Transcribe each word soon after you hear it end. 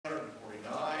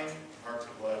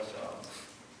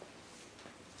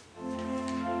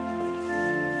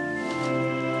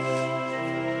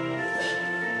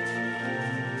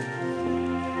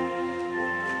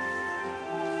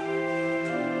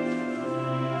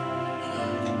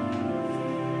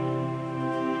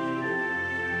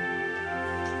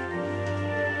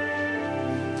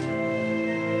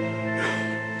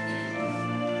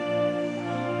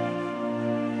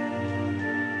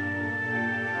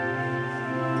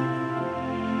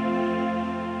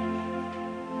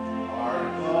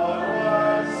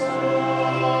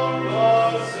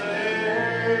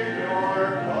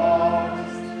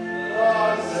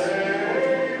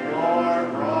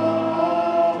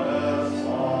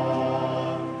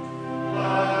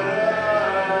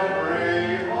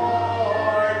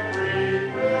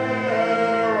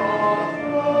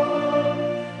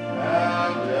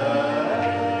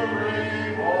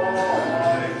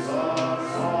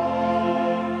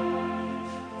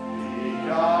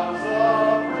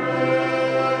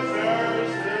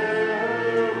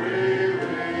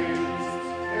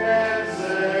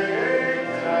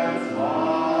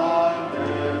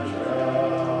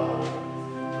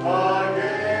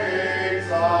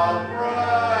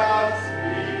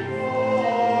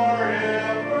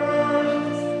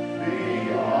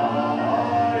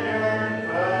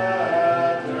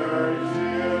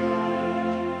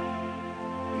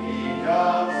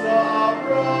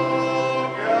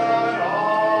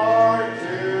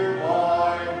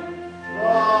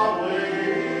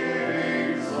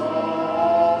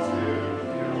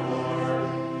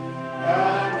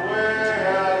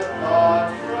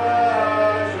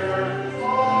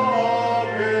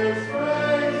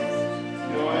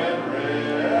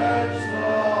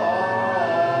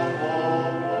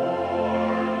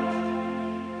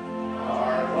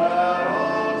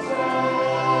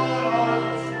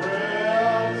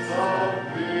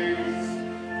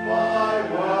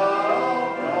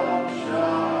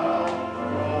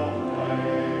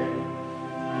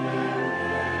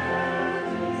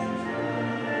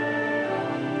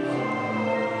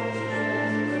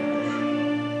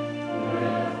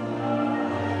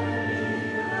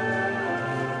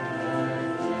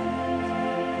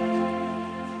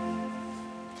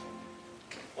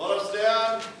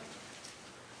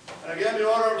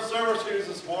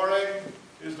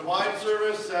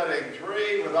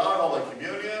3 without Holy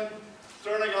Communion,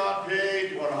 starting on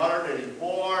page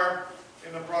 184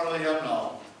 in the front of the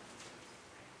hymnal.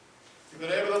 In the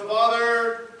name of the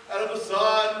Father, and of the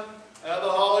Son, and of the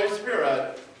Holy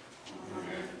Spirit.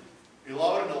 Amen.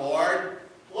 Beloved in the Lord,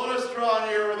 let us draw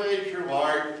near with a true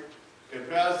heart,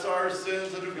 confess our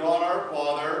sins unto God our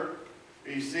Father,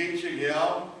 beseeching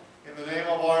Him, in the name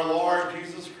of our Lord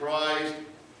Jesus Christ,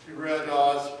 to grant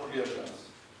us forgiveness.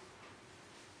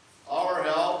 Our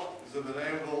help is in the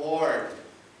name of the Lord.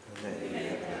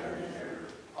 Amen.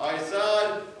 I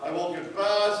said, I will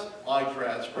confess my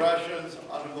transgressions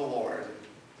unto the Lord.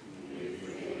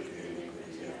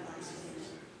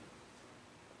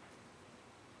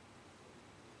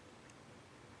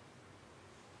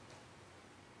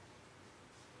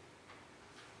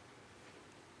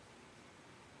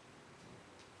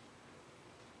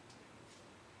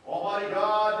 Almighty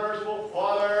God, merciful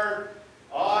Father,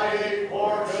 I, a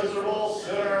poor, miserable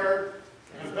sinner,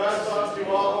 confess unto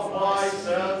all of my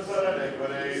sins and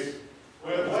iniquities,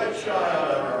 with which I have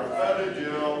ever offended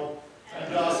you,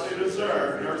 and justly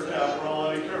deserve your temporal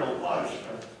and eternal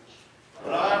punishment.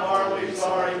 But I am heartily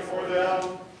sorry for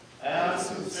them, and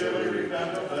sincerely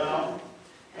repent of them,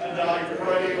 and I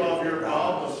pray you of your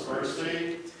boundless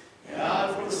mercy,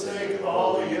 and for the sake of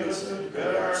all the innocent,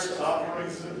 bitter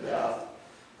sufferings and death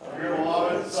of your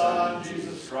beloved Son,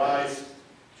 Jesus Christ,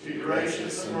 be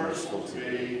gracious and merciful to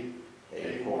me,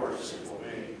 a poor sinful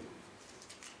being.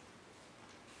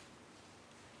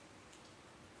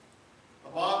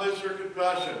 Upon this your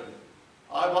confession,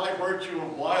 I, by virtue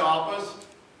of my office,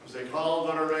 as a called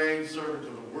and ordained servant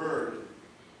of the Word,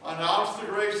 announce the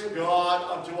grace of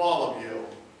God unto all of you.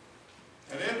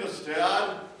 And in the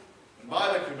stead, and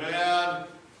by the command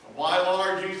of my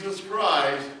Lord Jesus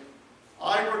Christ,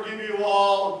 I forgive you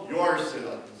all your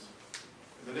sins.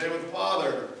 In the name of the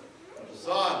Father, and the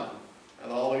Son, and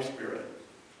the Holy Spirit.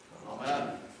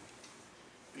 Amen.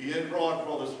 The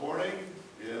intro this morning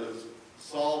is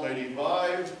Psalm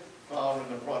 85, found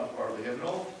in the front part of the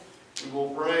hymnal. We will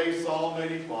pray Psalm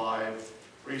 85,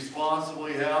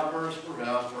 responsibly half verse for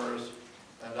half verse,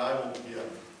 and I will begin.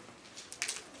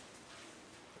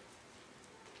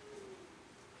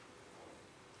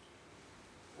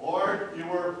 Lord, you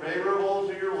were favorable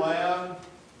to your land.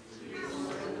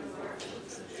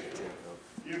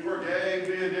 You forgave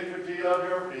the iniquity of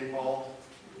your people.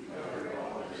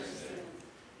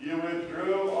 You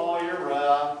withdrew all your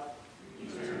wrath.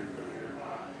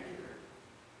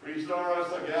 Restore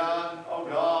us again, O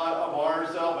God of our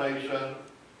salvation.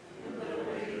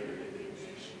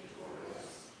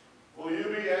 Will you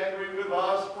be angry with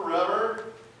us forever?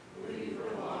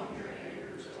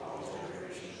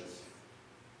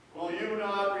 Will you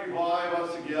not revive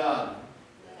us again?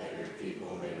 That your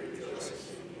people may rejoice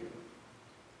in you.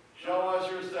 Show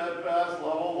us your steadfast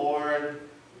love, O Lord,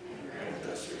 and grant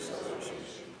us your salvation.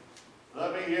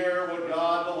 Let me hear what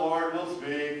God the Lord will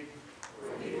speak.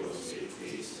 For he will speak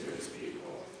peace to his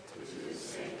people, to his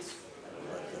saints, and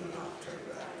let them not turn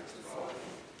back to falling.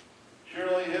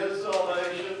 Surely his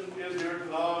salvation is near to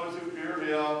those who fear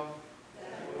him.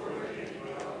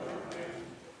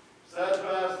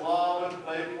 Steadfast love and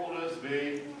faithfulness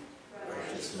be.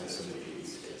 Righteousness and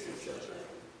peace is each other.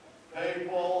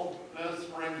 Faithfulness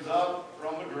springs up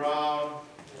from the ground,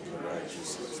 and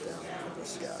righteousness down from the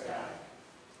sky.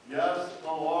 Yes, the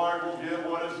Lord will give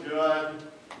what is good,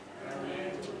 and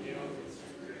man will yield his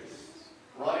grace.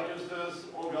 Righteousness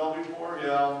will go before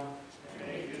him, and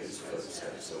make his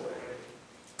footsteps away.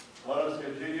 Let us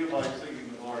continue by singing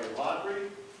the Gloria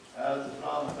Patri, as is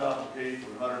found on the top of page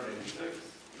 186.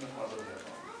 Without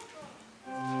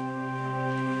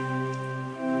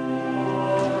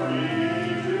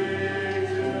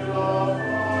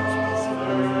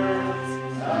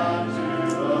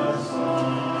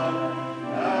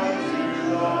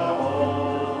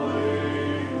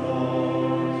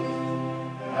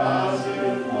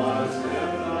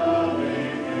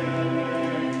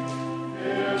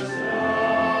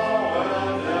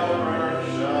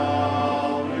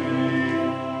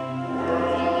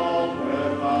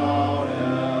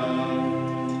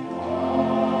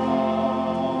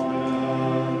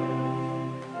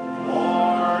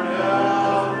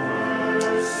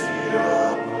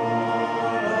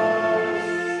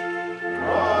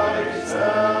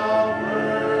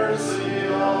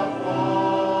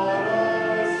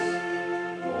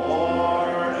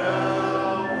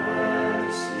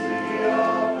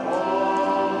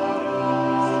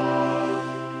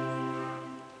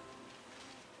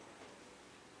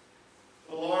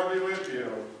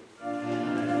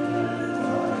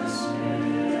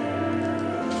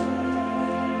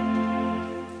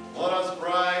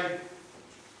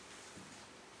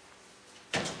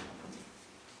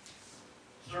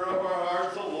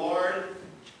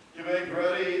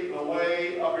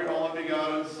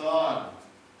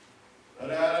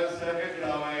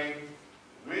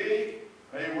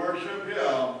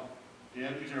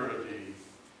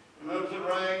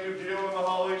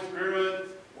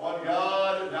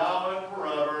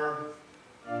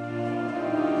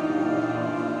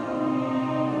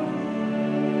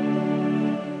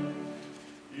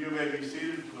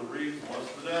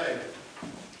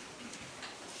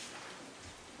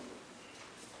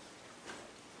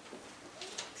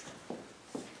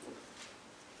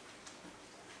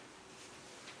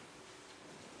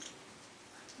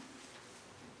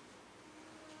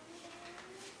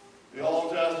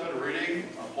reading,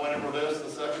 appointed for this, the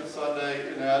second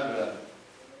Sunday in Advent,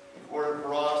 recorded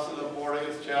for us in the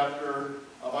 40th chapter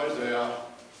of Isaiah,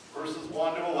 verses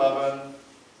 1 to 11,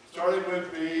 starting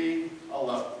with the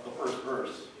first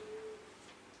verse.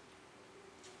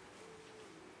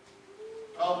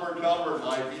 Comfort, comfort,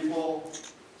 my people,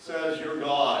 says your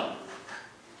God.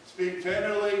 Speak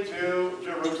tenderly to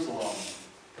Jerusalem,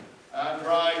 and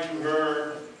cry to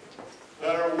her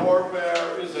that her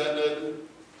warfare is ended,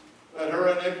 that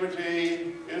her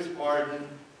iniquity is pardoned,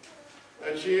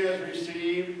 that she has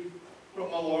received from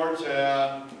the Lord's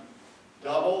hand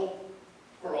double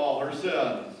for all her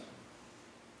sins.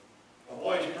 A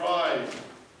voice cries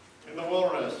in the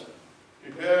wilderness,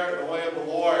 prepare the way of the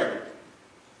Lord,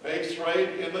 make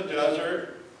straight in the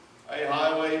desert a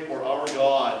highway for our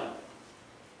God.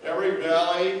 Every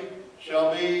valley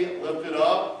shall be lifted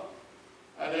up,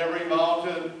 and every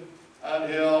mountain and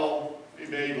hill be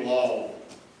made low.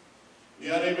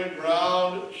 The uneven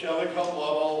ground shall become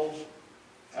level,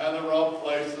 and the rough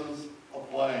places a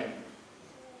plain.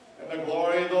 And the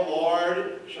glory of the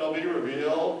Lord shall be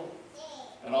revealed,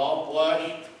 and all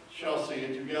flesh shall see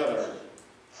it together.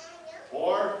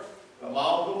 For the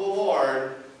mouth of the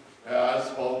Lord has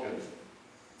spoken.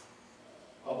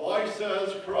 A voice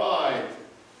says, cry.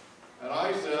 And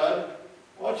I said,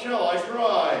 what shall I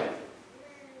cry?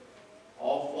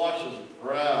 All flesh is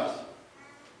grass,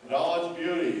 and all its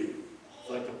beauty is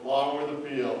like the flower of the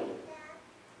field.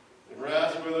 The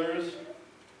grass withers,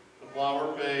 the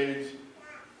flower fades,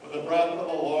 when the breath of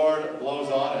the Lord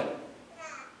blows on it.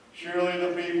 Surely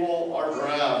the people are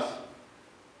grass.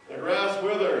 The grass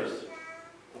withers,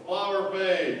 the flower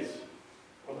fades,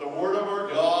 but the word of our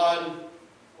God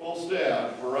will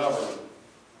stand forever.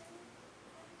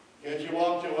 Get you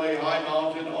up to a high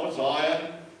mountain, O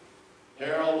Zion,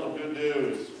 herald of good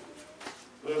news.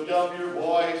 Lift up your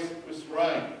voice with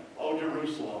strength, O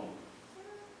Jerusalem,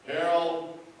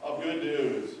 herald of good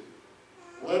news.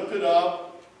 Lift it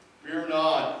up, fear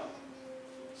not.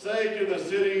 Say to the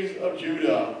cities of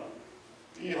Judah,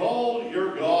 behold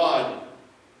your God.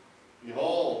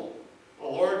 Behold, the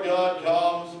Lord God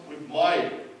comes with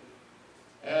might,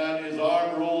 and his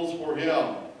arm rules for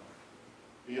him.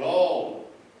 Behold,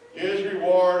 his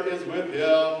reward is with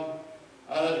him,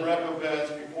 and his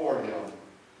recompense before him.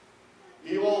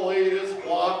 He will lead his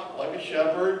flock like a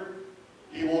shepherd.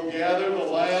 He will gather the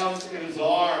lambs in his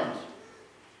arms.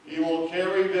 He will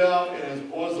carry them in his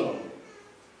bosom,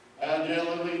 and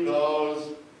gently lead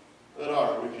those that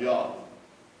are with young.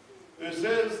 This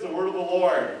is the word of the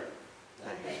Lord.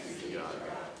 Thanks be to God.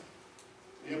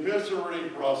 The epistle reading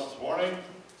for us this morning,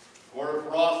 or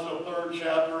for us the third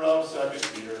chapter of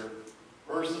 2 Peter,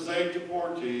 verses 8 to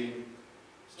 14,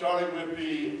 starting with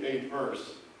the 8th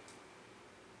verse.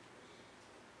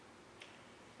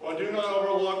 But do not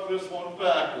overlook this one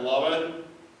fact, beloved,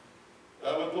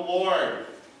 that with the Lord,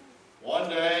 one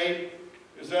day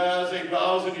is as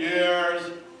 1,000 years,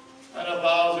 and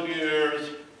 1,000 years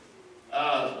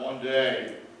as one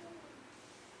day.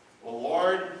 The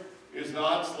Lord is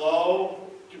not slow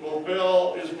to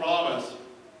fulfill his promise,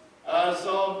 as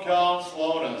some count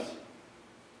slowness,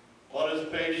 but is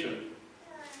patient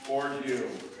toward you,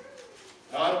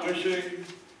 not wishing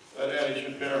that any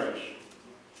should perish,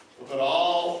 but that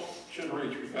all should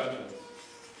reach repentance.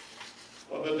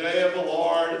 But the day of the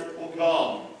Lord will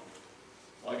come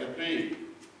like a thief,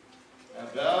 and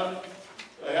then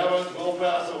the heavens will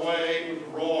pass away with a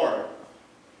roar,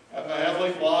 and the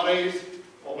heavenly bodies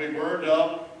will be burned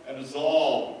up and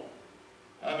dissolved,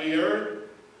 and the earth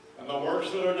and the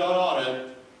works that are done on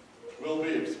it will be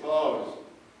exposed.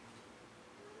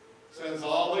 Since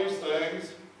all these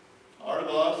things are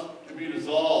thus to be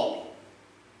dissolved,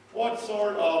 what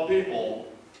sort of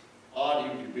people ought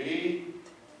you to be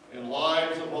in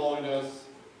lives of holiness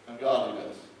and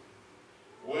godliness,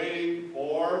 waiting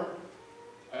for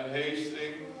and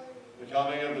hasting the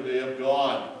coming of the day of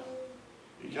God,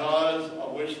 because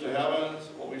of which the heavens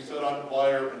will be set on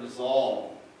fire and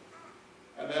dissolved,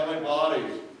 and the heavenly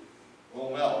bodies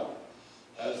will melt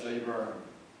as they burn.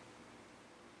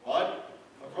 But,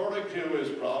 according to his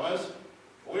promise,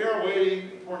 we are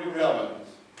waiting for new heavens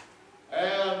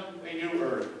and a new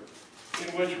earth,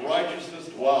 in which righteousness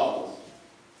dwells.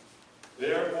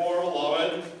 Therefore,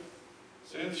 beloved,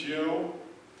 since you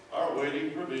are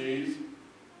waiting for these,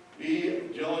 be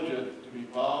diligent to be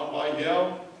found by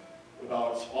him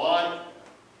without spot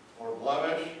or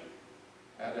blemish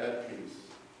and at peace.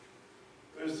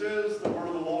 This is the word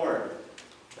of the Lord.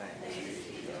 Thanks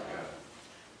be to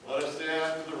God. Let us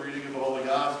stand for the reading of the Holy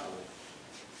Gospel.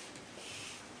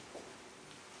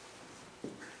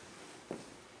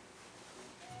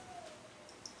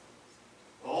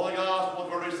 The Holy Gospel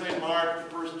according to St. Mark,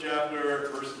 chapter,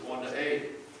 verses 1 to 8.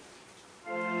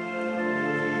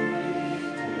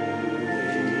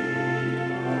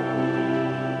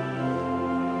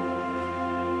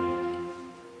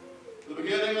 The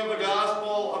beginning of the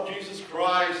gospel of Jesus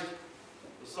Christ,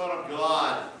 the Son of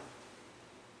God.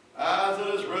 As it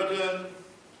is written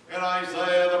in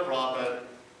Isaiah the prophet,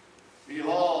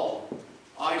 Behold,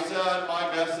 I send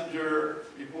my messenger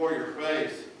before your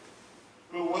face,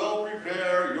 who will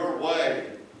prepare your way.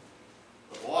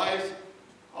 The voice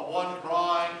of one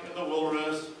crying in the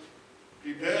wilderness,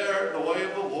 prepare the way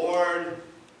of the Lord,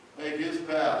 make his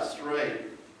path straight.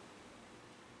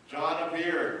 John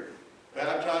appeared,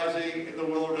 baptizing in the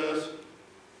wilderness,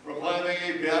 proclaiming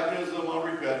a baptism of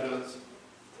repentance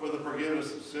for the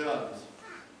forgiveness of sins.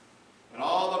 And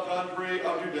all the country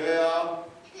of Judea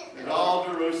and all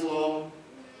Jerusalem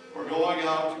were going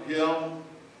out to him,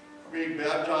 being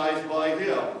baptized by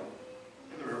him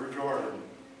in the river Jordan,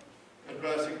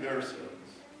 confessing their sins.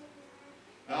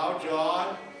 Now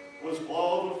John was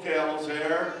clothed with camel's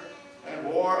hair and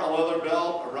wore a leather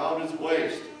belt around his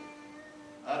waist,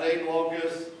 and ate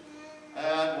locusts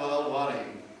and wild honey.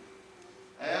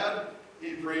 And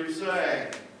he preached,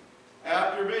 saying,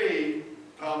 After me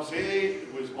comes he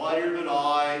who is mightier than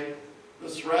I, the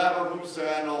strap of whose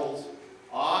sandals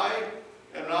I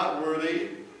am not worthy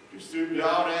to stoop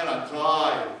down and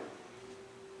untie.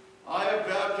 I have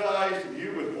baptized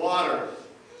you with water,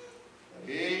 and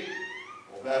he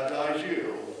will baptize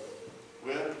you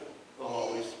with the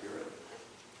Holy Spirit.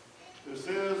 This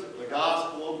is the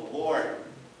gospel of the Lord.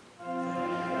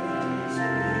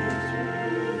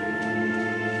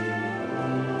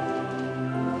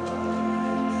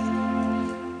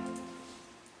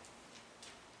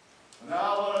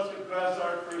 Now let us confess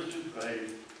our Christian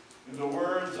faith in the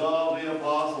words of the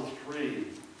Apostles' Creed.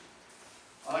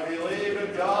 I believe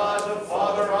in God the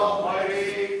Father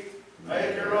Almighty,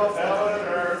 maker of heaven and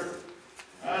earth,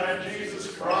 and in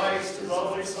Jesus Christ, his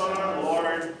only Son, our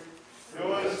Lord, who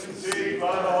was conceived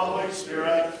by the Holy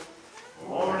Spirit,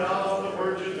 born of the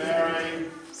Virgin Mary,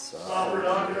 suffered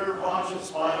under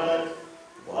Pontius Pilate,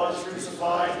 was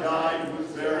crucified, died, and was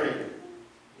buried.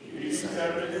 He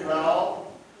descended to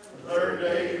hell. The third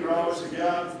day he rose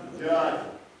again from the dead.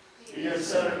 He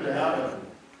ascended into heaven,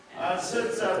 and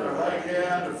sits at the right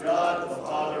hand of God the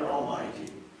Father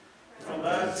Almighty. From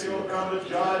thence he will come to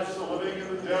judge the living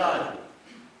and the dead.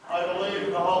 I believe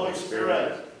in the Holy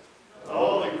Spirit, the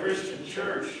holy Christian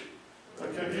Church, the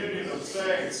communion of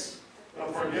saints, the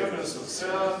forgiveness of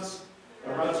sins,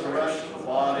 the resurrection of the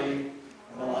body,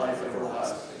 and the life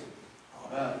everlasting.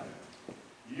 Amen.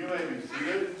 You may be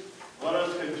seated. Let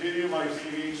us continue by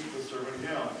singing the servant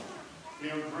hymn.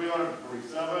 Hymn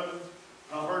 347,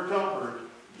 Comfort, Comfort,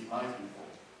 Ye My People.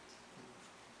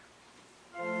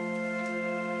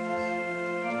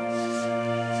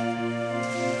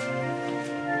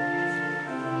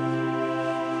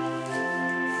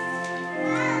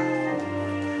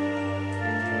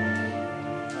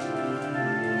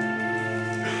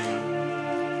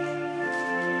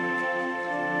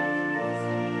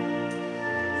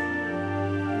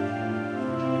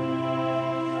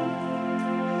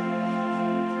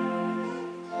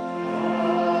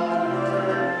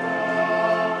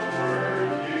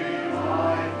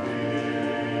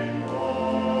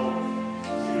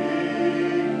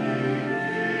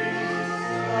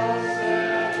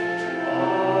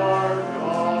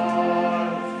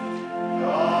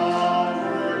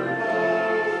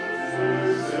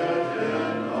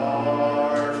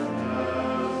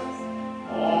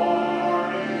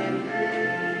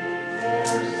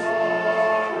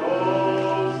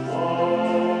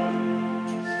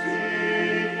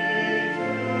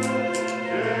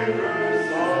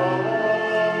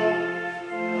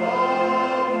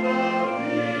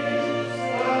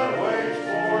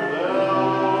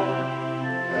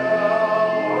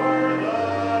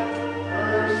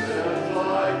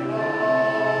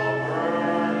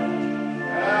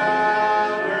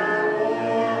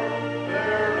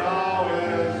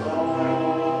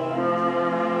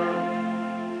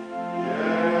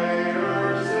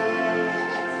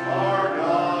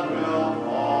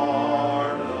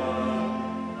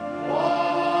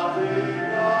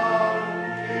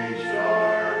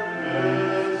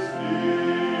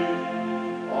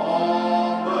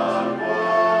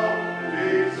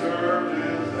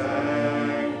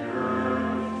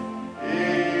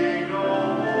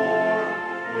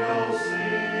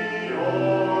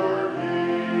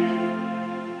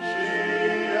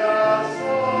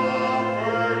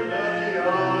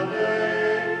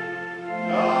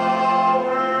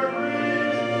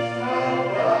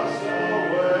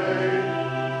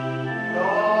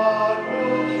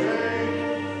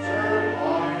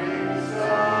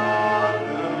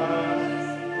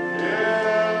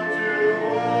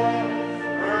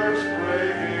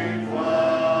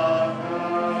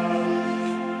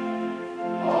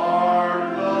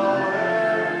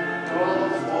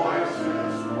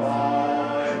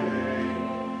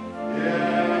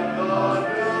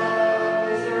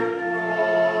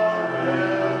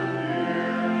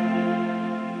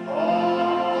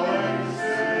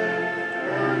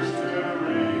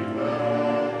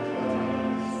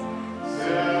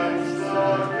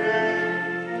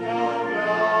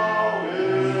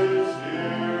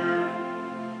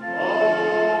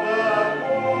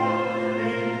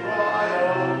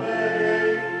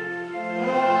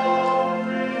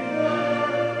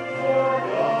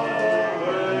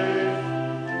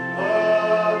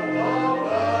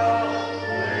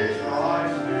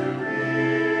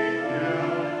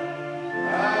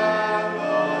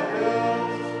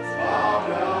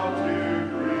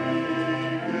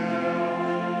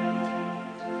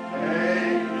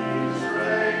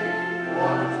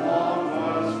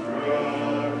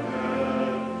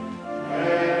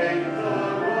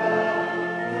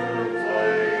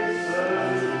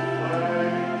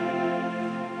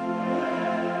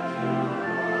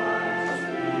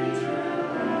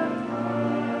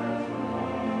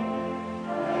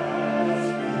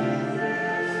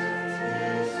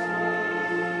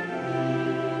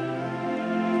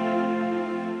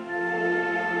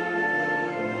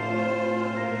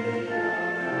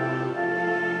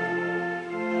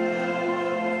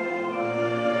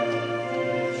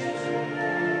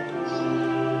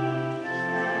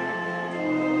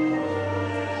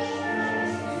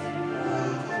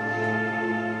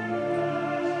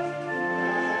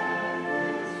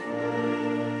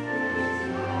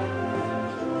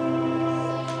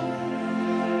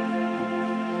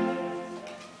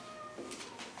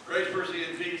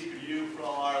 to you from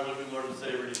our living Lord and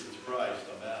Savior Jesus Christ.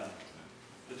 Amen.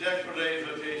 The text for today's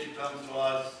meditation comes to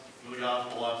us from the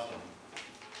Gospel lesson.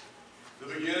 The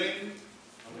beginning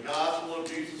of the Gospel of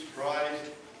Jesus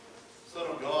Christ, Son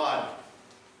of God,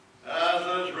 as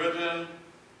it is written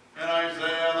in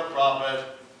Isaiah the prophet,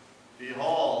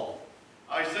 Behold,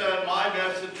 I send my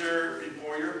messenger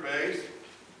before your face,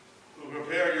 who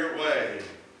prepare your way.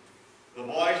 The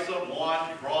voice of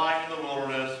one crying in the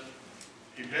wilderness,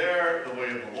 prepare the way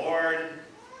of the Lord,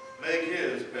 make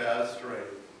his path straight.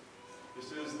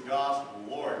 This is the gospel of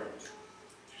the Lord.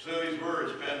 So these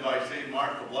words penned by St.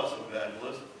 Mark, the blessed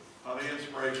evangelist, by the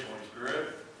inspiration of the Holy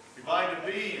Spirit. We find a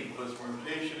theme for this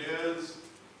meditation is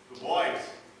the voice.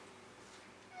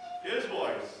 His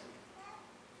voice.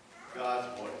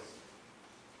 God's voice.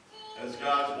 As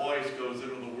God's voice goes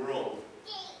into the world,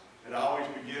 it always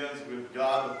begins with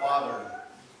God the Father,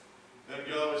 then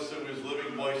goes to his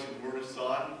living voice and word of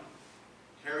Son,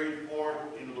 carried forth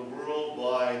into the world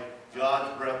by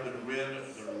God's breath and wind,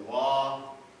 the Ruah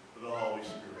of the Holy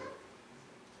Spirit.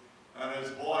 And his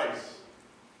voice,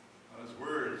 and his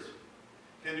words,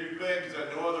 can do things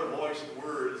that no other voice and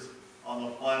words on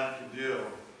the planet can do.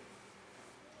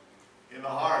 In the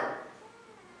heart,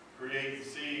 create the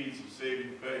seeds of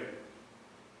saving faith.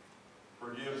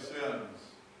 Forgive sins.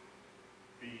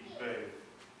 Feed faith.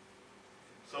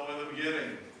 So in the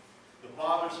beginning, the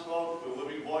Father spoke the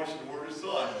living voice and word of His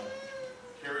Son,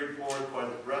 carried forth by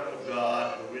the breath of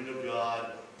God, the wind of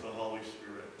God, the Holy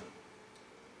Spirit.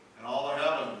 And all the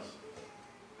heavens,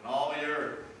 and all the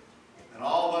earth, and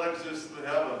all that exists in the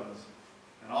heavens,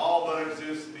 and all that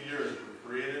exists in the earth were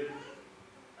created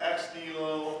ex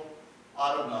nihilo,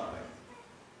 out of nothing.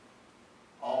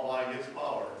 All by His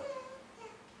power,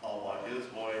 all by His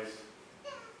voice,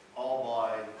 all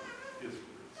by His words.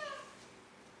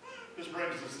 This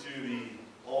brings us to the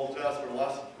Old Testament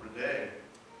lesson for today.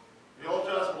 The Old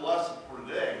Testament lesson for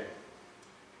today,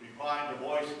 we find the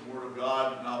voice and word of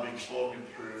God now being spoken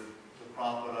through the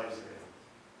prophet Isaiah.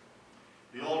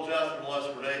 The Old Testament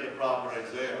lesson for today, the prophet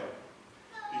Isaiah,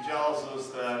 he tells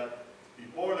us that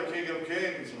before the King of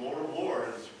Kings and Lord of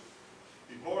Lords,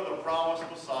 before the promised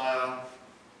Messiah,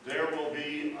 there will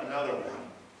be another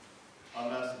one, a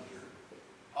messenger.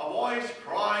 A voice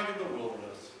crying in the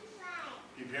wilderness,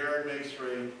 prepare and make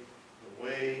straight the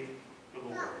way for the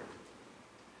Lord.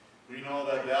 We know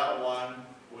that that one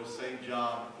was St.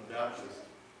 John the Baptist,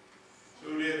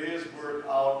 who did his work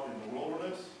out in the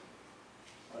wilderness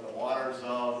by the waters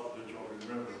of the Jordan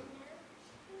River.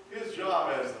 His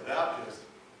job as the Baptist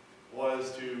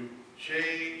was to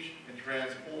change and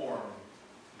transform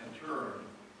and turn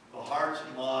the hearts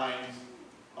and minds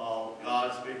of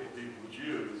God's faithful people, the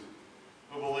Jews,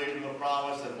 who believed in the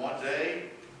promise that one day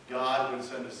God would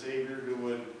send a Savior who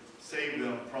would save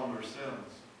them from their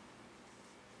sins.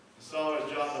 So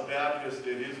as John the Baptist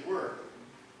did his work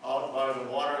out by the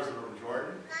waters of the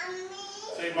Jordan,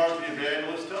 St. Mark the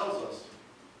Evangelist tells us,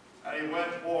 and he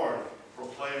went forth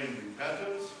proclaiming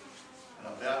repentance and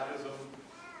a baptism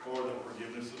for the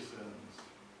forgiveness of sins.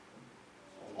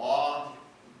 The law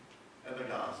and the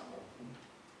gospel.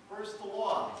 First, the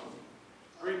law.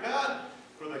 Repent,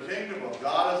 for the kingdom of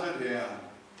God is at hand.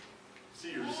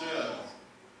 See your sins.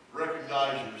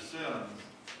 Recognize your sins.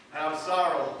 Have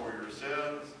sorrow for your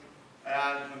sins.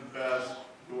 And confess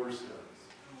your sins.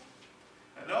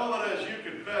 And know that as you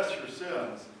confess your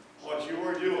sins, what you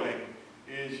are doing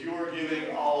is you are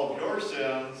giving all of your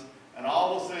sins and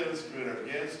all the sins committed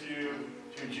against you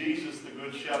to Jesus, the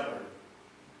Good Shepherd,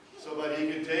 so that He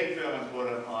can take them and put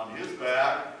them on His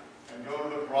back and go to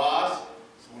the cross.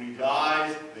 So when He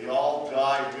dies, they all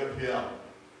die with Him.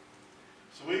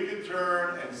 So we can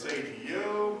turn and say to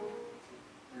you,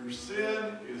 your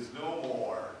sin is no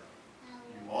more.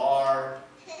 You are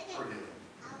forgiven.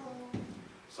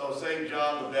 So St.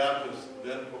 John the Baptist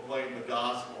then proclaimed the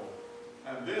gospel.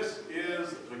 And this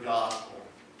is the gospel.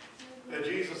 That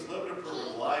Jesus lived a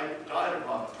perfect life, died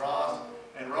upon the cross,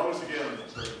 and rose again on the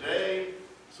third day,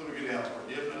 so we can have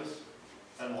forgiveness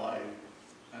and life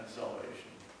and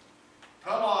salvation.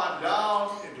 Come on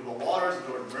down into the waters of the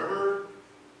Jordan River,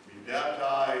 be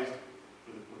baptized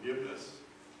for the forgiveness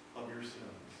of your sins.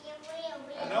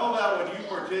 And know that when you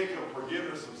partake of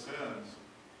forgiveness of sins,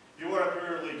 you are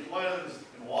purely cleansed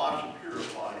and washed and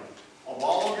purified of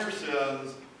all of your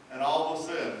sins and all the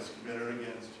sins committed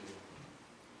against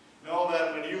you. Know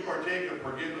that when you partake of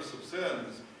forgiveness of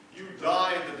sins, you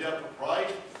die in the death of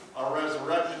Christ, are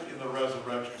resurrected in the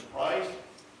resurrection of Christ,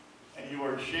 and you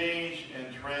are changed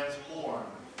and transformed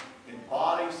in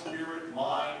body, spirit,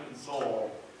 mind, and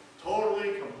soul,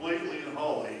 totally, completely, and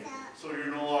wholly, so you're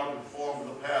no longer conformed to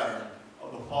the pattern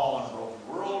of the fallen, broken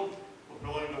world, but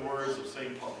fulfilling the words of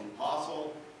St. Paul the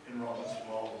Apostle in Romans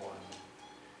 12:1.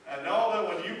 And know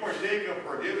that when you partake of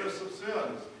forgiveness of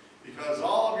sins, because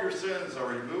all of your sins are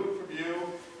removed from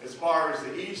you as far as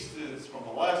the east is from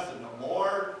the west and no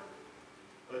more,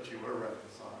 that you are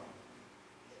reconciled.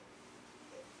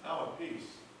 Now at peace.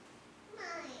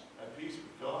 At peace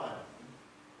with God.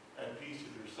 At peace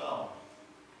with yourself.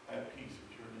 At peace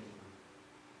with your neighbor.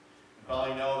 You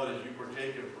probably know that as you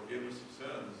partake of forgiveness of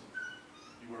sins,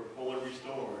 you are fully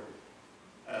restored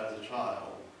as a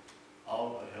child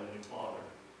of the Heavenly Father.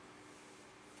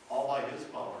 All by His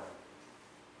power.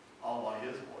 All by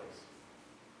His voice.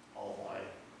 All by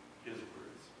His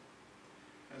words.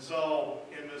 And so,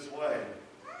 in this way,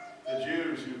 the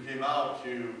Jews who came out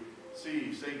to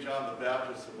see St. John the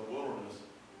Baptist in the wilderness,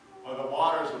 by the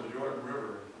waters of the Jordan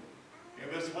River,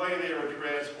 in this way they were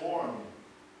transformed,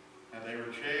 and they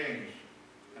were changed,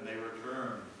 and they were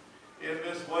turned. In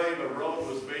this way the road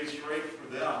was made straight for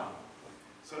them,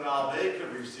 so now they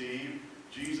could receive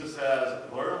Jesus as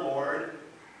their Lord,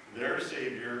 their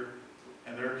Savior,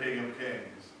 and their King of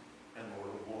Kings and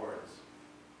Lord of Lords.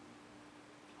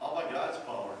 All by God's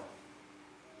power,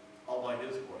 all by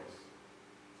His voice,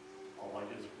 all by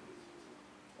His words.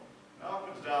 Now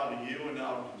it comes down to you, and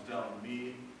now it comes down to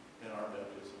me in our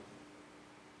baptism.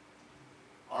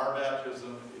 Our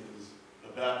baptism is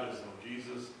the baptism of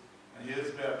Jesus, and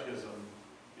His baptism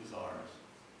is ours.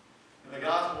 In the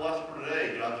Gospel lesson for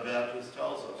today, John the Baptist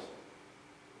tells us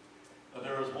that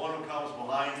there is one who comes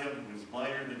behind him who is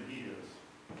mightier than he is.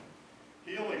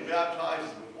 He only baptizes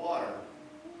with water,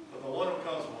 but the one who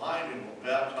comes behind him will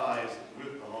baptize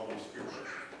with the Holy Spirit,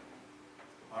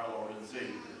 our Lord and Savior,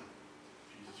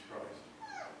 Jesus Christ.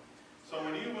 So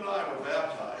when you and I were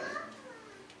baptized,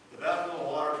 the baptism of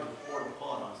water was poured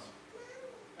upon us,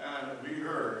 and we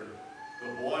heard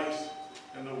the voice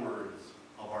and the words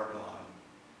of our God.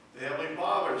 The Heavenly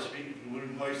Father speaking through the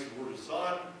living voice of the Word of the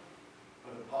Son,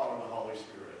 by the power of the Holy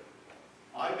Spirit.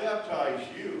 I baptize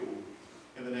you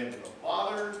in the name of the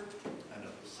Father, and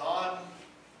of the Son,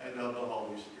 and of the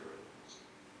Holy Spirit.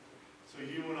 So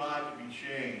you and I can be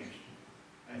changed,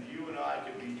 and you and I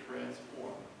can be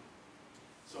transformed.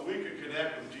 So we could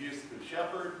connect with Jesus the Good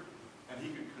Shepherd, and He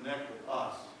could connect with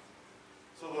us.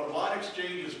 So that divine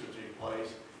exchanges could take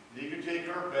place, and He could take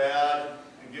our bad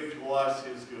and give to us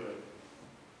His good.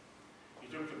 He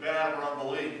took the bad of our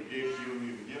unbelief and gave to you and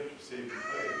me the gift of saving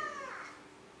faith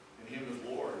in Him as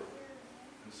Lord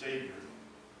and Savior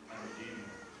and Redeemer.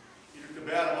 He took the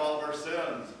bad of all of our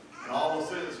sins and all the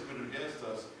sins committed against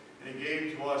us, and He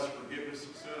gave to us forgiveness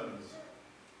of sins.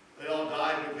 They all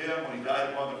died with Him when He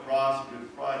died upon the cross of Good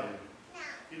Friday.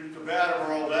 He took the bad of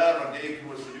our old Adam and gave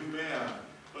to us a new man,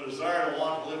 a desire to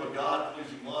want to live a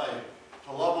God-pleasing life,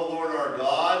 to love the Lord our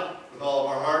God with all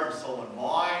of our heart and soul and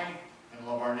mind, and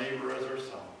love our neighbor as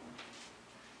ourselves.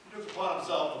 He took upon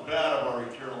Himself the bad of our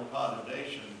eternal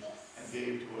condemnation and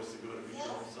gave to us the good of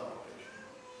eternal salvation.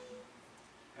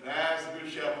 And as the Good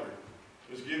Shepherd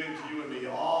is giving to you and me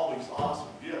all these awesome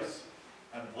gifts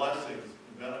and blessings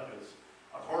and benefits,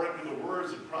 according to the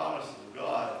words and promises of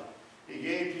God, He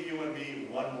gave to you and me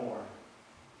one more.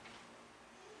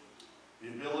 The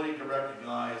ability to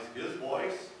recognize His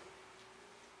voice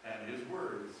and His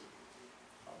words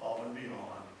above and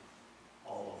beyond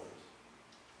all others.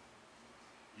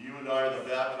 You and I are the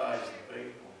baptized and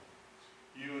faithful.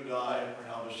 You and I are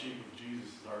now the sheep of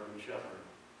Jesus as our Good Shepherd.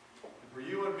 And for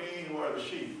you and me who are the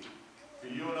sheep, for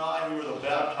you and I who are the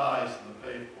baptized and the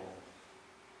faithful,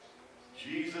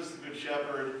 Jesus the Good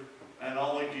Shepherd, and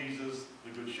only Jesus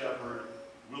the Good Shepherd,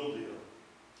 will do.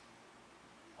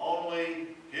 Only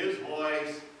His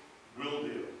voice will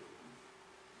do.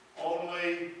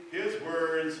 Only His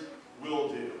words will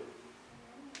do.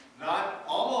 Not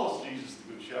almost Jesus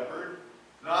the Good Shepherd,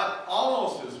 not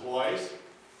almost His voice,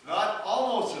 not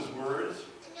almost His words,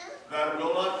 that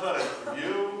will not cut it for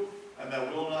you, and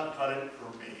that will not cut it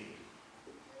for me.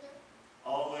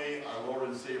 Only our Lord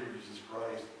and Savior Jesus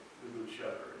Christ, the Good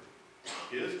Shepherd.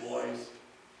 His voice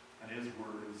and His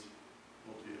words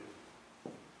will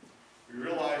do. We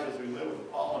realize as we live with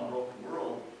a fallen, broken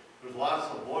world, there's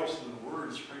lots of voices and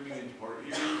words screaming into our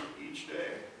ears each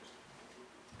day.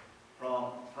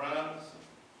 From friends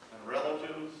and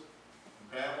relatives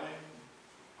and family,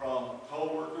 from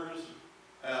co-workers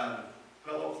and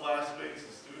fellow classmates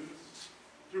and students,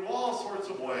 through all sorts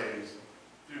of ways,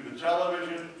 through the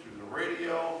television, through the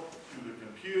radio, through the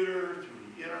computer, through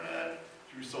the internet,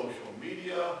 through social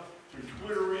media, through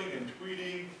Twittering and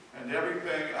tweeting, and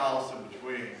everything else in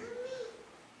between.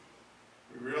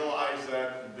 We realize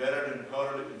that embedded and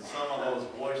coded in some of those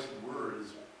voice and words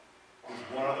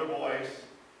is one other voice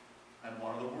and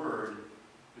one other word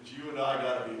that you and I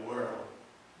got to be aware of.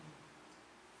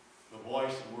 The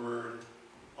voice and word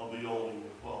of the old evil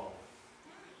foe.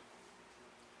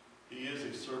 He is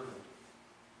a serpent.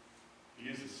 He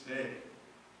is a snake.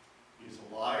 He is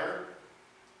a liar.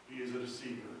 He is a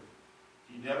deceiver.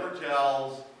 He never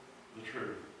tells the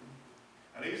truth.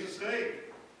 And he's a snake.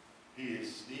 He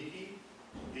is sneaky.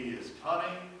 He is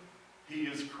cunning. He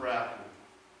is crafty.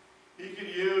 He can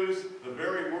use the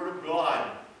very word of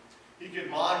God. He can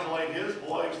modulate his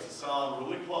voice to sound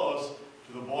really close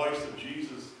to the voice of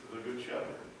Jesus, the Good Shepherd.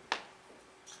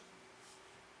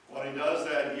 When he does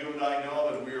that, you and I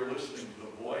know that we are listening to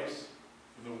the voice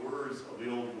and the words of the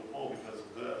old evil foe because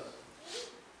of this.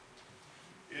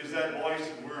 Is that voice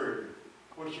and word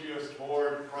pushing us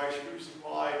toward Christ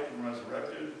crucified and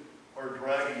resurrected, or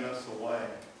dragging us away?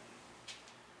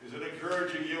 Is it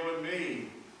encouraging you and me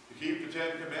to keep the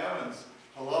Ten Commandments,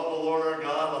 to love the Lord our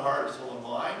God with heart, soul, and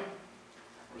mind?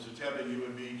 Or is it tempting you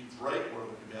and me to break one of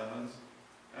the commandments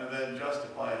and then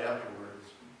justify it afterwards?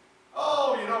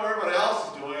 Oh, you know, everybody else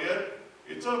is doing it.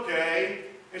 It's okay.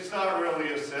 It's not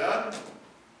really a sin.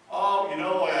 Oh, you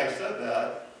know why I said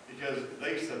that? Because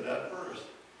they said that first.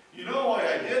 You know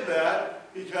why I did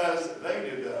that? Because they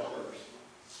did that first.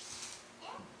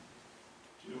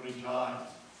 Too many times,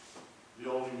 the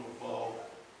old evil foe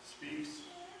speaks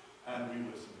and we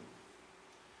listen.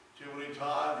 Too many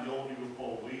times, the old evil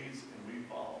foe leads and we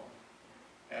follow.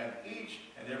 And each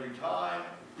and every time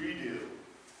we do,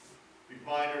 we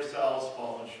find ourselves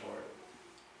falling short.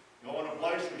 Going a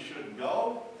place we shouldn't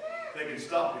go, thinking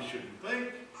stuff we shouldn't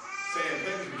think, saying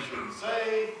things we shouldn't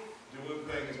say, doing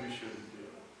things we shouldn't do.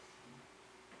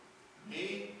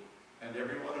 Me and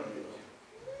every one of you,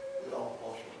 we all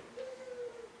fall short.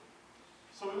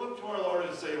 So we look to our Lord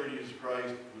and Savior Jesus Christ,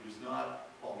 who does not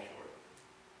fall short.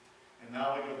 And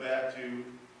now we go back to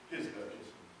his baptism.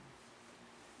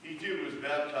 He too was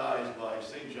baptized by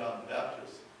St. John the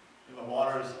Baptist in the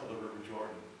waters of the River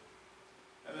Jordan.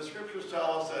 And the scriptures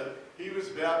tell us that he was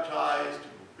baptized to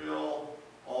fulfill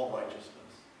all righteousness.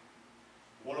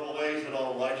 One of the ways that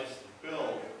all righteousness is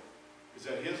fulfilled is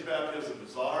that his baptism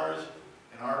is ours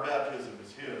and our baptism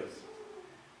is his.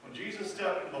 When Jesus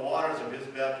stepped in the waters of his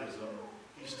baptism,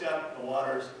 he stepped in the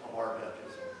waters of our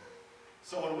baptism.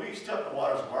 So when we step in the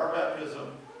waters of our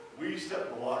baptism, we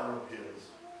step in the water of his.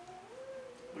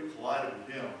 We collided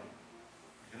with him,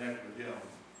 connected with him.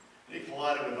 And he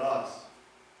collided with us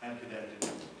and connected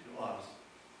to us.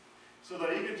 So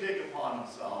that he could take upon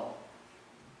himself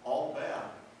all the bad.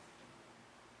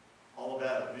 All the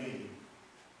bad of me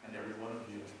and every one of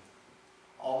you.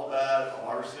 All the bad of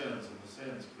our sins and the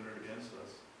sins committed against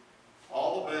us.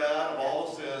 All the bad of all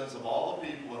the sins of all the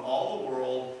people in all the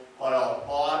world by all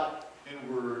thought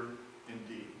and word and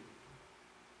deed.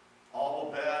 All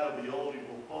the bad of the old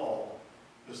evil foe,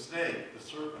 the snake, the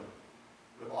serpent,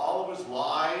 with all of his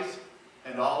lies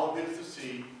and all of his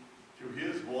deceit through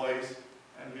his voice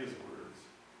and his words.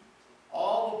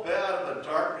 All the bad of the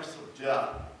darkness of death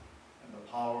and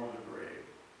the power of the grave.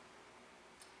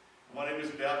 When he was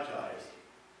baptized,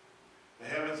 the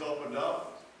heavens opened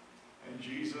up and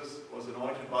Jesus was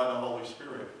anointed by the Holy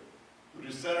Spirit, who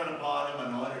descended upon him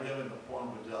and anointed him in the form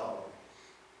of a dove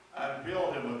and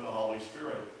filled him with the Holy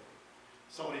Spirit.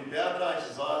 So when he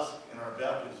baptizes us in our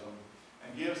baptism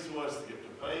and gives to us the gift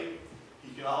of faith,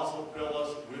 he can also fill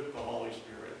us with the Holy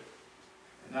Spirit.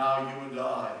 And now you and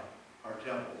I are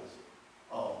temples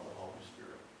of the Holy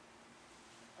Spirit.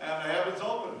 And the heavens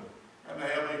opened, and the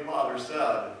Heavenly Father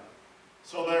said,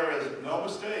 so there is no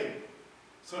mistake.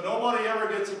 So nobody ever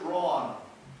gets it wrong.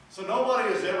 So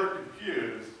nobody is ever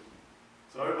confused.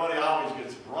 So everybody always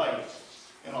gets it right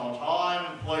in all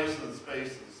time and place and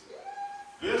spaces.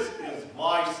 This is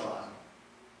my Son,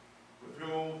 with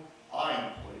whom I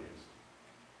am pleased,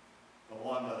 the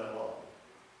one that I love.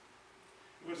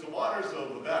 It was the waters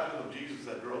of the baptism of Jesus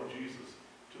that drove Jesus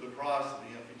to the cross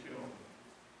and the empty tomb.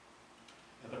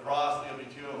 At the cross and the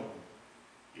empty tomb,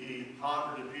 he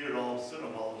conquered and defeated all of sin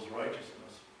of all of his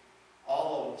righteousness,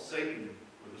 all of Satan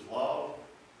with his love,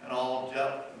 and all of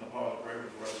death and the power of the grave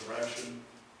with resurrection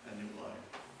and new life.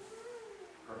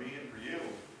 For me and for you,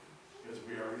 because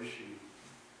we are his sheep.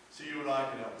 So you and I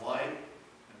can have life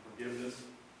and forgiveness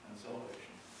and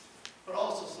salvation. But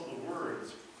also so the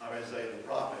words of Isaiah the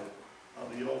prophet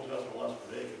of the Old Testament less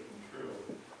predicted come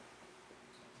true.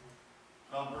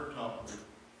 Comfort, comfort,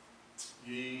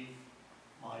 ye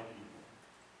my people.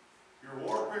 Your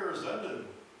warfare is ended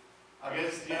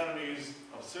against the enemies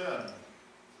of sin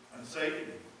and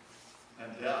Satan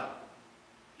and death.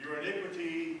 Your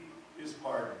iniquity is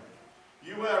pardoned.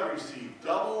 You have received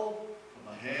double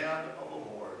from the hand of the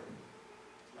Lord,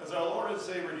 As our Lord and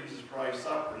Savior Jesus Christ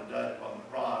suffered and died upon the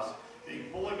cross,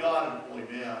 being fully God and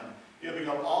fully man, giving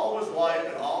up all of his life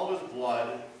and all of his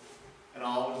blood and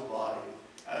all of his body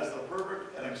as the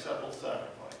perfect and acceptable sacrifice.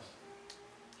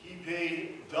 He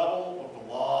paid double what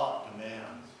the law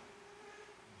demands,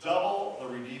 double the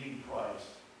redeeming price,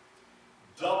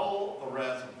 double the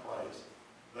ransom price.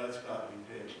 That's got to be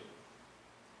paid.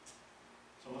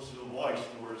 So listen to the voice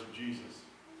of the words of Jesus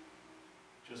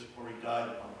just before he died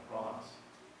upon the cross.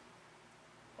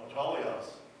 Otolios,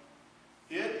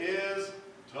 it is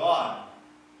done.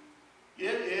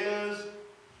 It is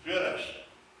finished.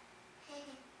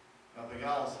 Nothing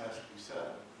else has to be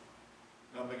said.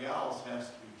 Nothing else has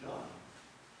to be done.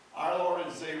 Our Lord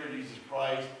and Savior Jesus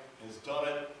Christ has done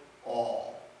it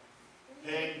all,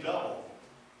 paying double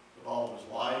with all of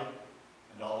his life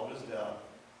and all of his death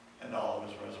and all of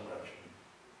his resurrection.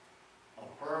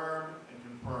 Affirmed and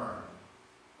confirmed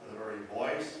by the very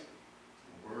voice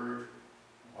and word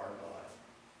of our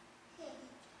God.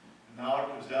 And now it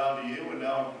comes down to you, and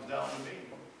now it comes down to me.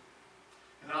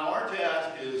 And now our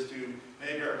task is to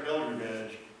make our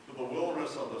pilgrimage to the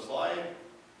wilderness of this life,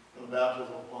 to the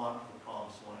baptismal font of the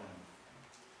promised land.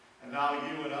 And now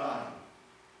you and I,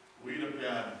 we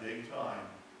depend big time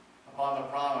upon the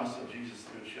promise of Jesus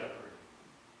the Good Shepherd.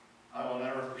 I will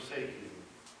never forsake you,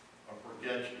 or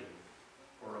forget you,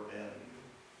 or abandon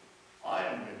you. I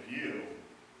am with you,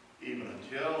 even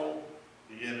until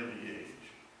the end of the age.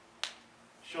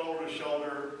 Shoulder to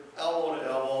shoulder, elbow to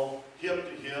elbow, hip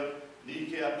to hip,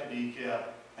 kneecap to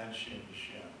kneecap, and shin to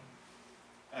shin.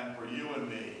 And for you and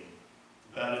me,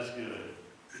 that is good,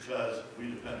 because we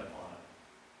depend upon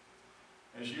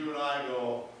it. As you and I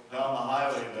go down the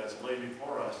highway that's laid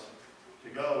before us to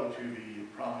go to the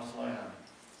promised land,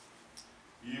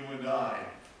 you and I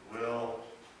will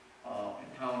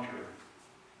encounter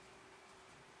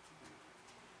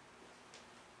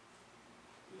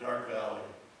the dark valley.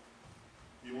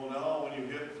 You will know when you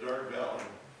hit the dark valley.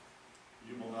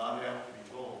 You will not have to be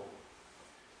told.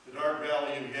 The dark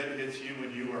valley you hit hits you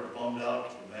when you are bummed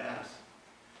out to the max.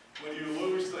 When you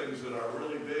lose things that are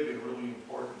really big and really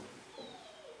important.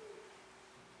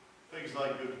 Things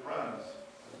like good friends,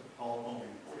 as I called home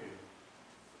before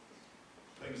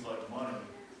you. Things like money,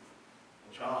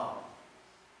 a job,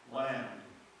 land,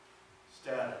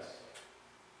 status,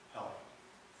 health.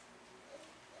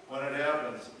 When it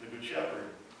happens, the Good Shepherd,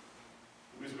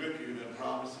 who is with you, then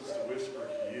promises to whisper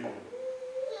to you,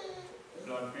 do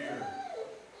not fear,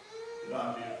 do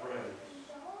not be afraid,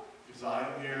 because I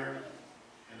am here,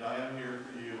 and I am here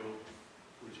for you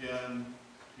to attend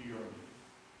to your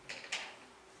need.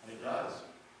 And he does,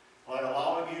 by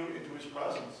allowing you into his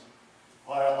presence,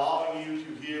 by allowing you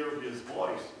to hear his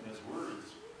voice and his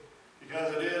words,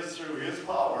 because it is through his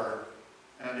power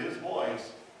and his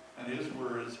voice and his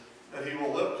words that he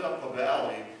will lift up the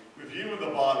valley with you in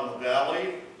the bottom of the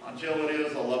valley until it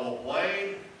is a level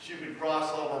plain, so you can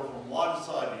cross over from one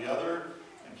side to the other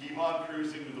and keep on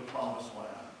cruising to the promised land.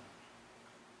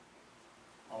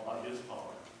 All by his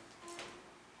power,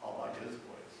 all by his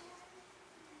voice,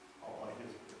 all by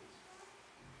his words.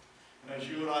 And as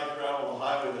you and I travel the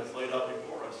highway that's laid out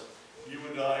before us, you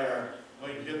and I are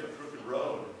going to hit the crooked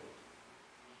road.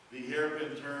 The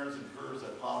hairpin turns and curves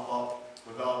that pop up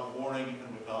without warning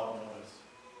and without notice.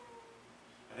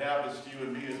 It happens to you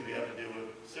and me as we have to deal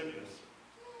with sickness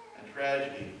and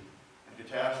tragedy and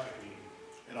catastrophe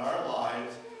in our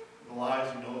lives, the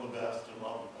lives who know the best and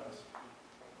love the best.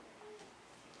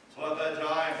 So at that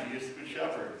time, he is the Good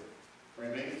Shepherd,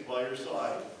 remains by your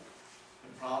side,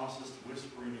 and promises to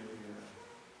whisper in your ear,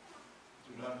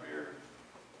 do not fear,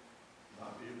 do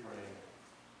not be afraid,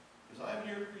 because I am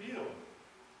here for you,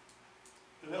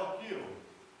 to help you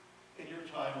in your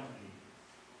time of need,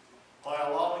 by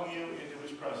allowing you into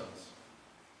his presence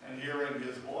and hearing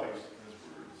his voice and his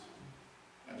words.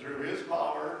 And through his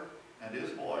power and his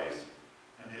voice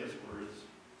and his words,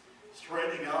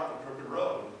 straightening out the crooked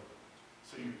road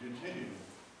so you continue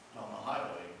down the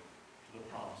highway to the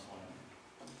promised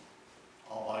land.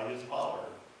 All by his power,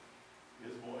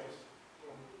 his voice,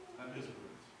 and his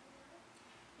words.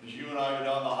 As you and I go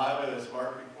down the highway that's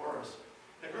marked before us,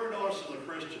 have you ever noticed as a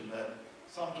Christian that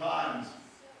sometimes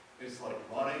it's like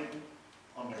running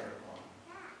a marathon?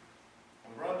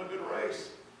 We run the good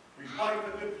race. We fight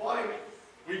the good fight.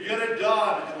 We get it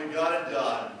done, and we got it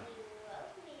done.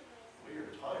 We are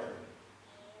tired.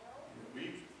 We're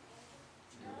weak.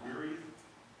 We're weary.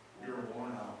 We are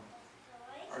worn out.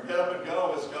 Our get up and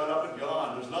go has gone up and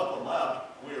gone. There's nothing left.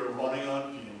 We are running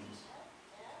on fumes.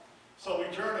 So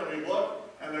we turn and we look,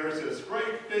 and there's this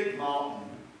great big mountain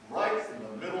right in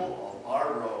the middle of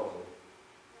our road.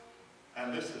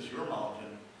 And this is your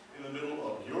mountain. in the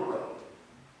middle of your road.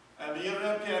 And the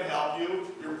internet can't help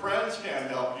you. Your friends can't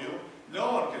help you.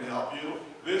 No one can help you.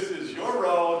 This is your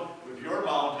road with your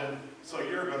mountain, so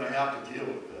you're going to have to deal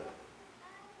with it.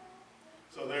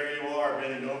 So there you are,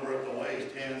 bending over at the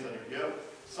waist, hands on your hip,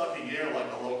 sucking air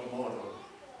like a locomotive.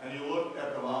 And you look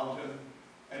at the mountain,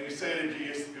 and you say to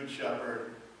Jesus, the Good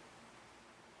Shepherd,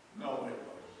 no way,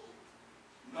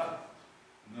 Lord.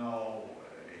 No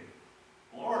way.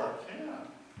 Lord, I can't.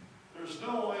 There's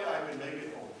no way I can make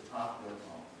it over the top of that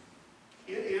mountain.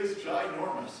 It is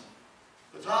ginormous.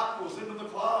 The top goes into the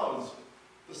clouds.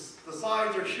 The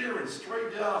sides are shearing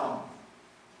straight down.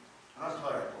 I'm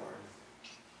tired, Lord.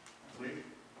 I'm weak,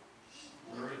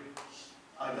 worried.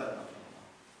 I got nothing.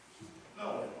 No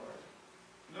way,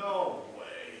 Lord. No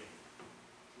way.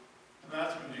 And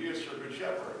that's when Jesus, your Good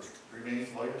Shepherd, remains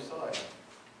by your side.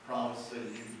 Promise that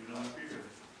you do not fear.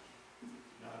 Do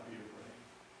not be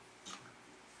afraid.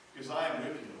 Because I am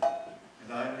with you,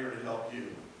 and I am here to help you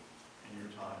in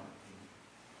your time of need.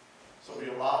 So he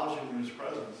allows you in his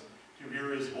presence to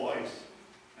hear his voice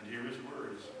and hear his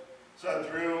words. So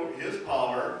through his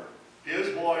power, his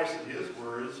voice and his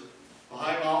words, the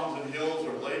high mountains and hills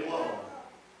are laid low.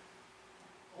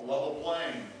 A level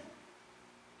plain.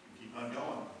 You keep on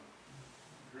going.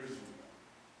 Cruising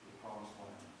to the promised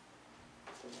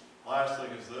land. Last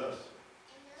thing is this.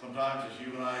 Sometimes as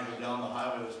you and I go down the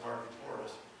highway that's marked before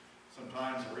us,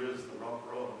 sometimes there is the rough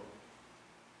road.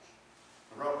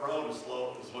 The rough road is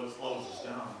what slows us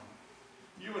down.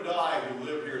 You and I, who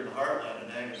live here in the heartland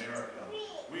in Ag America,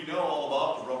 we know all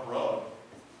about the rough road.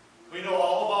 We know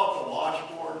all about the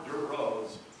washboard dirt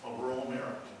roads of rural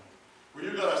America, where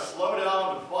you've got to slow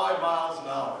down to 5 miles an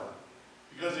hour.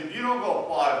 Because if you don't go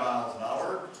 5 miles an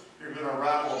hour, you're going to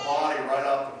rattle a body right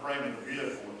off the frame of the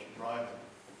vehicle that you're driving.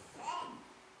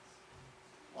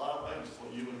 A lot of things slow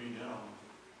you and me down.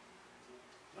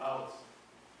 Doubts,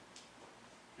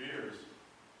 fears,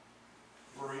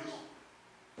 worries,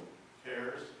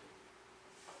 cares,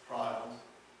 trials,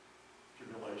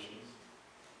 tribulations,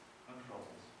 and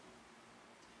troubles.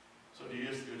 So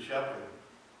Jesus, the Good Shepherd,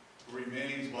 who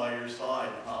remains by your side,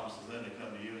 promises then to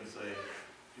come to you and say,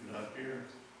 do not fear,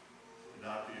 do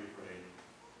not be afraid,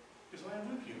 because I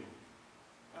am with you,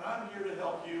 and I'm here to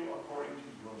help you according to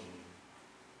your need.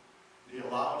 He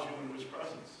allows you into his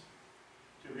presence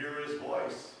to hear his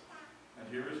voice and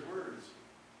hear his words.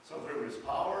 So through his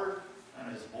power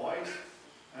and his voice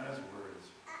and his words,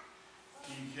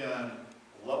 he can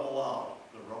level out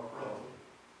the rough road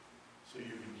so you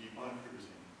can keep on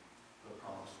cruising the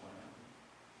promised land.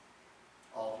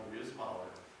 All through his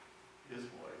power, his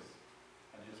voice,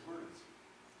 and his words.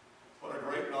 What a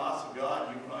great and awesome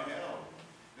God you and I have.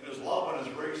 In his love and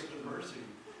his grace and mercy,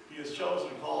 he has chosen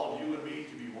and called you and me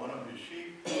to be one of his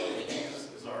sheep.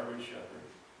 Jesus is our Good Shepherd.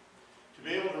 To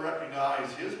be able to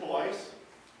recognize his voice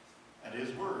and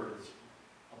his words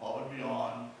above and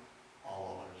beyond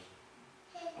all others.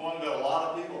 Knowing that a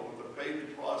lot of people put their faith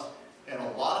and trust in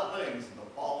a lot of things in the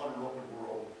fallen, broken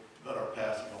world that are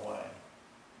passing away.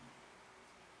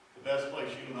 The best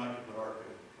place you and I can put our faith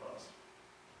and trust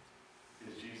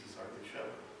is Jesus, our Good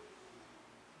Shepherd.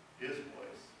 His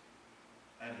voice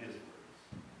and his words.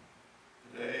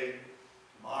 Today,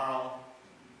 tomorrow,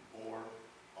 and for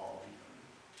all eternity.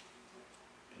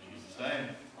 In Jesus' name,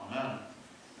 amen.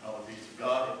 Now the peace of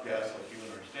God that passes like human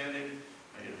understanding,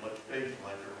 may it let faith and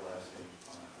life everlasting.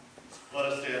 Amen. Let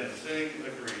us stand and sing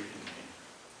the Creed.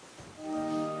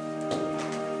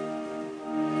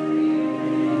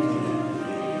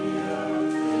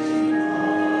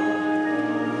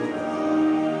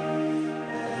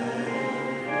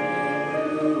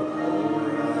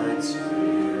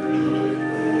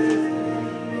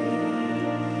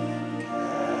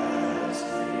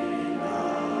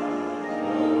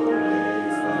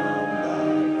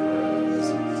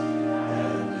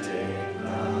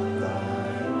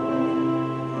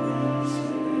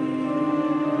 Thy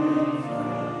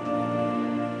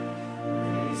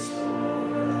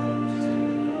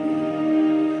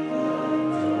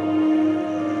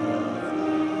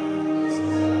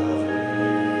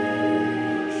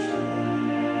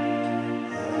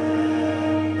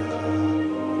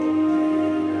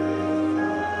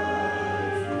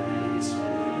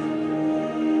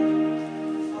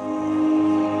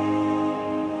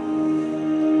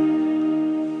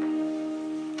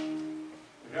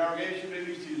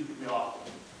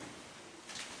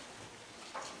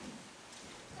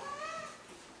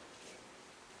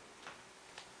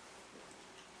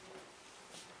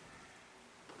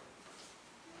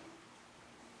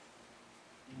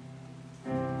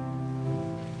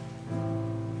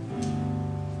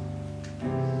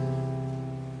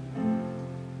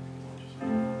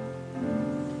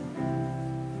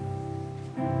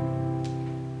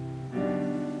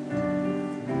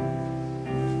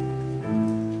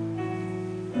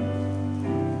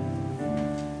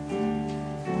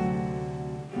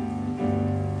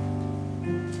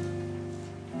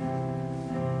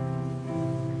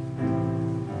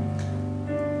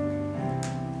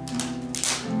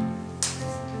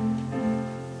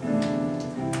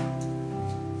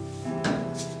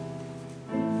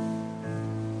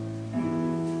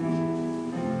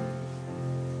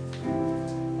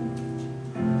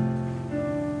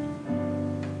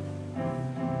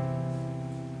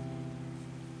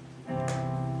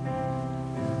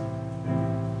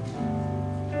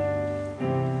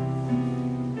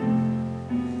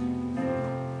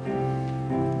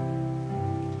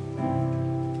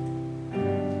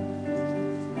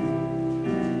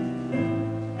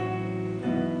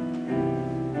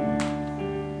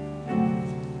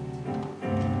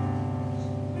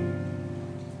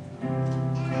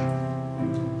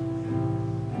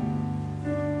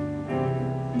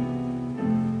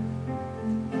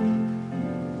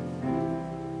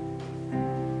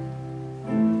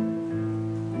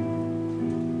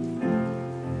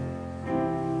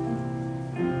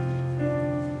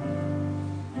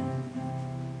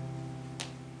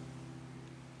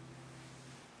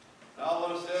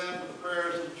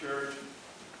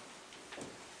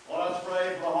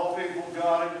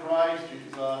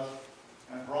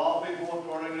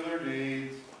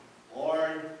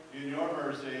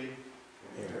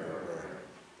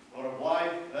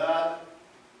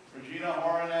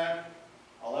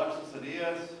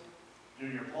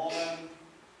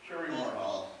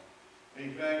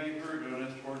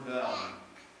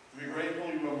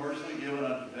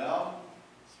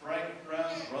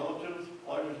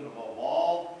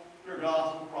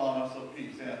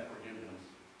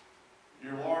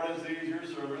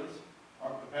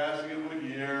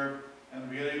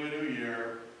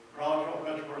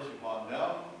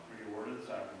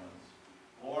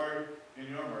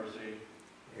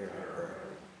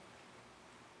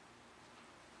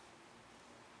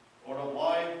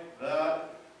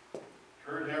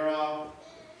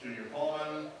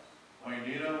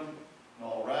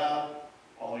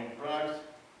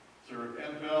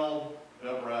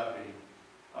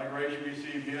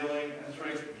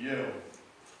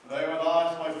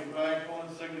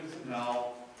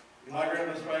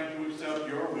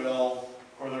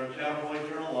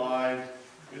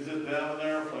them in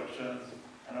their afflictions,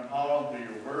 and empower them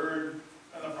through your word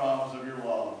and the promise of your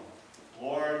love.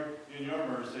 Lord, in your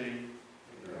mercy,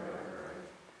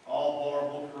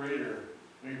 all-powerful Creator,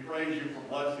 we praise you for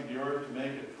blessing the earth to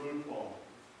make it fruitful,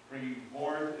 bringing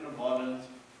forth in abundance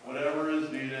whatever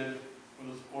is needed for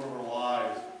the support of our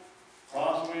lives.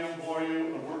 Prosper, we implore you,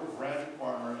 in the work of ranching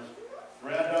farmers.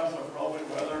 Grant us appropriate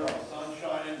weather of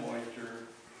sunshine and moisture.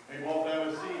 May both have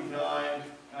a seed time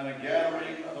and a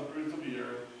gathering of the fruits of the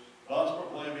earth, thus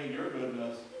proclaiming your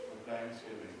goodness with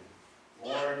thanksgiving.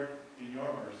 Lord, in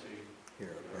your mercy.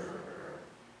 Hear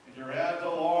In your hands,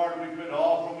 O Lord, we commit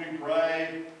all whom we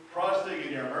pray, trusting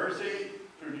in your mercy,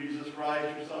 through Jesus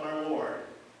Christ, your Son, our Lord.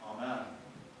 Amen.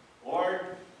 Lord,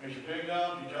 may your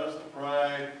kingdom teach us to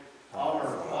pray. Our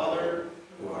Father,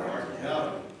 who art in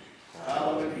heaven,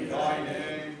 hallowed be thy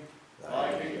name.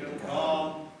 Thy kingdom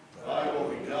come, thy will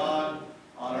be done,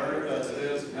 on earth as it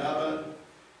is in heaven.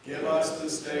 Give us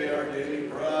this day our daily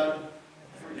bread,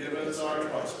 and forgive us our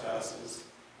trespasses,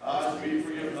 as we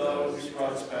forgive those who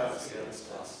trespass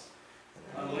against us.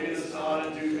 And lead us not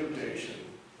into temptation,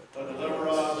 but deliver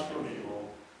us from evil.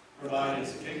 For thine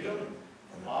is the kingdom,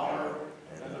 and power,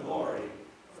 and the glory,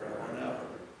 forever and ever.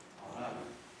 Amen.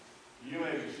 You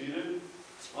may be seated.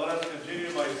 Let us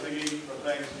continue by singing the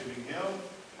Thanksgiving hymn,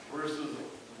 verses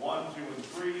 1, 2, and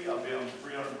 3 of hymn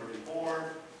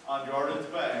 334, On Jordan's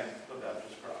Bank, the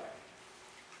Baptist Cry.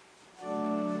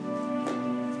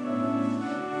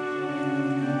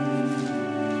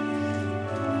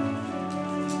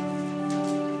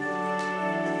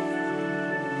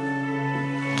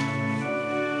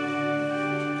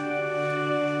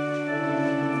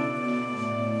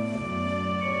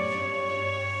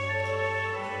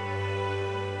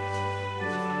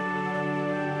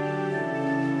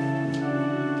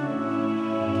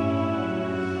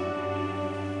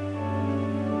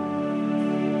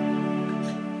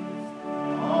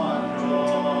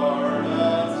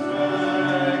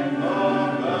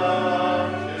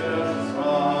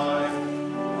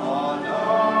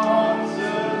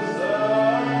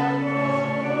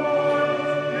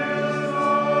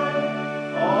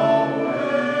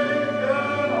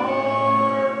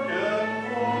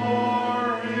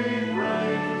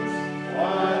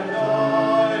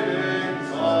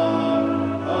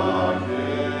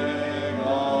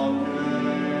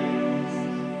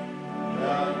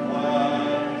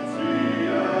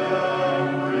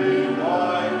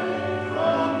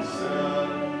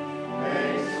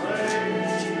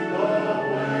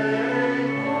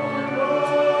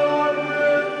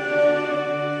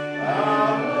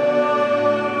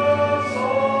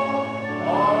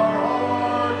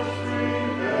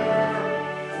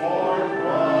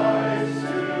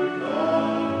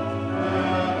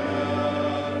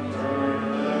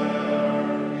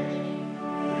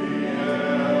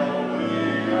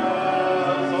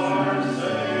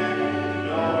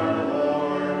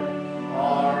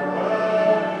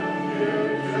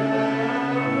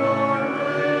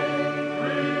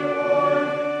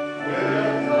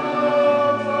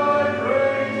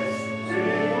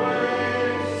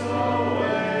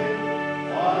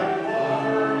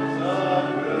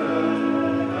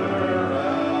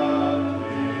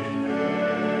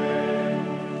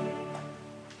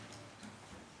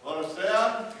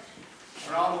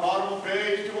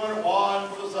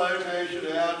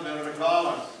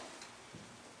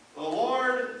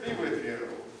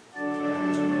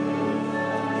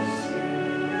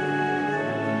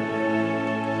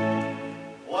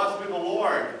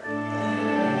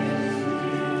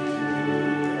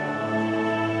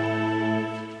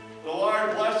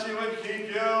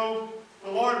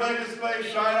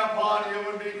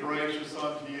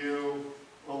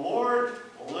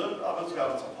 His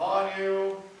countenance upon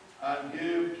you, and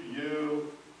give to you